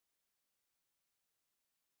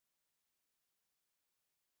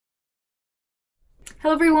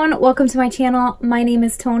Hello everyone, welcome to my channel. My name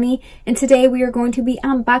is Tony and today we are going to be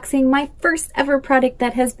unboxing my first ever product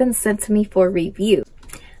that has been sent to me for review.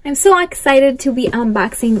 I'm so excited to be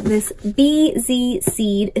unboxing this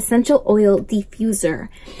Bzseed Essential Oil Diffuser.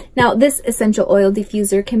 Now this essential oil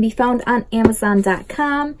diffuser can be found on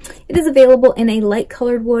Amazon.com. It is available in a light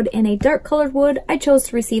colored wood and a dark colored wood. I chose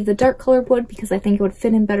to receive the dark colored wood because I think it would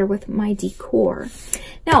fit in better with my decor.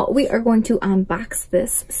 Now we are going to unbox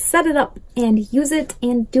this, set it up, and use it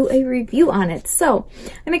and do a review on it. So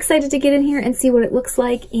I'm excited to get in here and see what it looks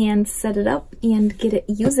like and set it up and get it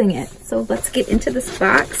using it. So let's get into this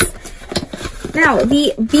box. Now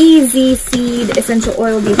the Bzseed Essential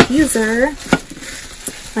Oil Diffuser,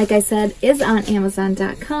 like I said, is on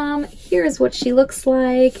Amazon.com. Here's what she looks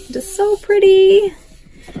like. Just so pretty.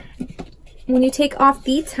 When you take off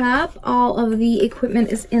the top, all of the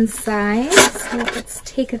equipment is inside. So let's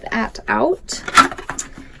take that out.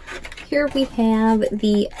 Here we have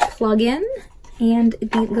the plug-in and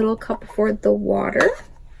the little cup for the water.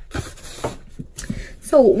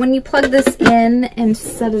 So when you plug this in and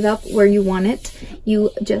set it up where you want it, you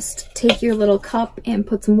just take your little cup and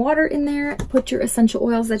put some water in there, put your essential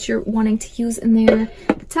oils that you're wanting to use in there,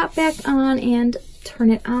 the top back on, and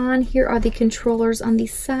turn it on. Here are the controllers on the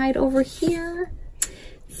side over here.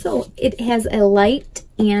 So it has a light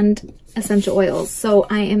and essential oils. So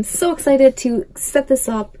I am so excited to set this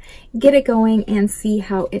up, get it going, and see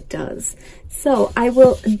how it does. So I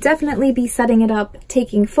will definitely be setting it up,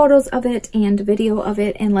 taking photos of it and video of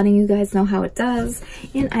it and letting you guys know how it does.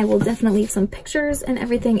 And I will definitely leave some pictures and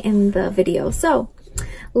everything in the video. So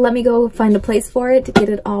let me go find a place for it to get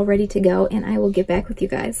it all ready to go, and I will get back with you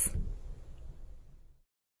guys.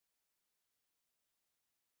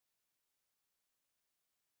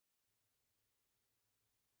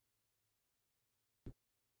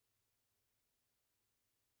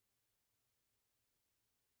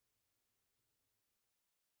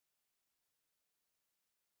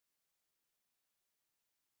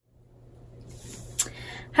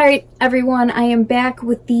 Alright everyone, I am back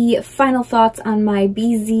with the final thoughts on my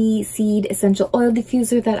Bzseed Essential Oil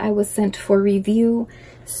Diffuser that I was sent for review.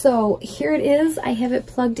 So here it is. I have it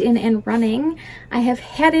plugged in and running. I have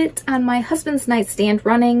had it on my husband's nightstand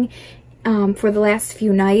running for the last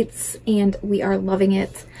few nights, and we are loving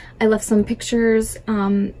it. I left some pictures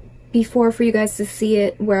before for you guys to see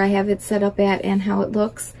it, where I have it set up at and how it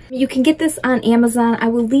looks. You can get this on Amazon. I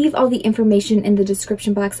will leave all the information in the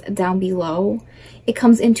description box down below. It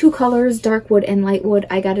comes in two colors, dark wood and light wood.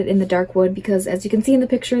 I got it in the dark wood because, as you can see in the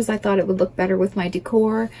pictures, I thought it would look better with my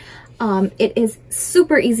decor. It is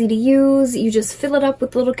super easy to use. You just fill it up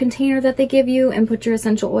with the little container that they give you and put your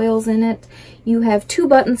essential oils in it. You have two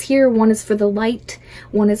buttons here. One is for the light,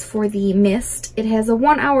 one is for the mist. It has a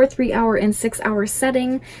 1 hour, 3 hour, and 6 hour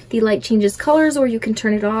setting. The light changes colors, or you can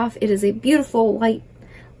turn it off. It is a beautiful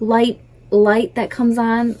light that comes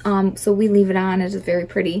on, so we leave it on. It is very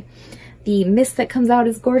pretty. The mist that comes out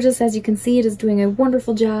is gorgeous. As you can see, it is doing a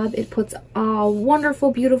wonderful job. It puts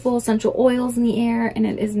wonderful, beautiful essential oils in the air, and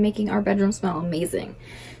it is making our bedroom smell amazing.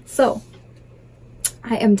 So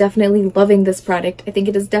I am definitely loving this product. I think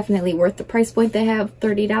it is definitely worth the price point. They have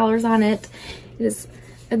 $30 on it. It is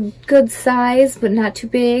a good size, but not too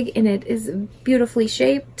big, and it is beautifully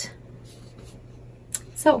shaped.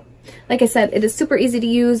 So, like I said, it is super easy to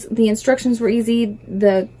use. The instructions were easy.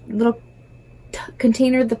 The little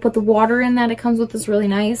container to put the water in that it comes with is really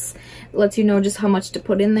nice. It lets you know just how much to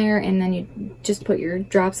put in there, and then you just put your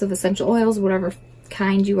drops of essential oils, whatever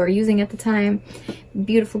kind you are using at the time.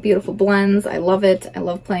 Beautiful, beautiful blends. I love it. I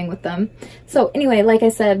love playing with them. So anyway, like I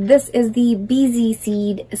said, this is the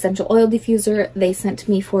Bzseed Essential Oil Diffuser they sent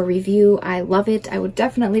me for review. I love it. I would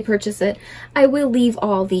definitely purchase it. I will leave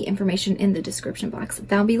all the information in the description box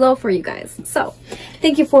down below for you guys. So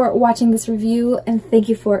thank you for watching this review, and thank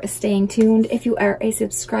you for staying tuned. If you are a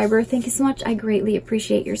subscriber, thank you so much. I greatly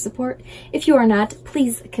appreciate your support. If you are not,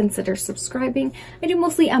 please consider subscribing. I do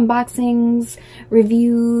mostly unboxings,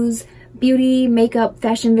 reviews, beauty, makeup,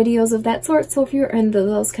 fashion videos of that sort. So if you're into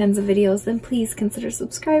those kinds of videos, then please consider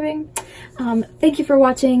subscribing. Thank you for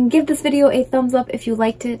watching. Give this video a thumbs up if you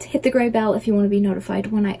liked it. Hit the gray bell if you want to be notified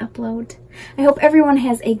when I upload. I hope everyone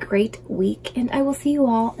has a great week, and I will see you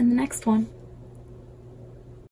all in the next one.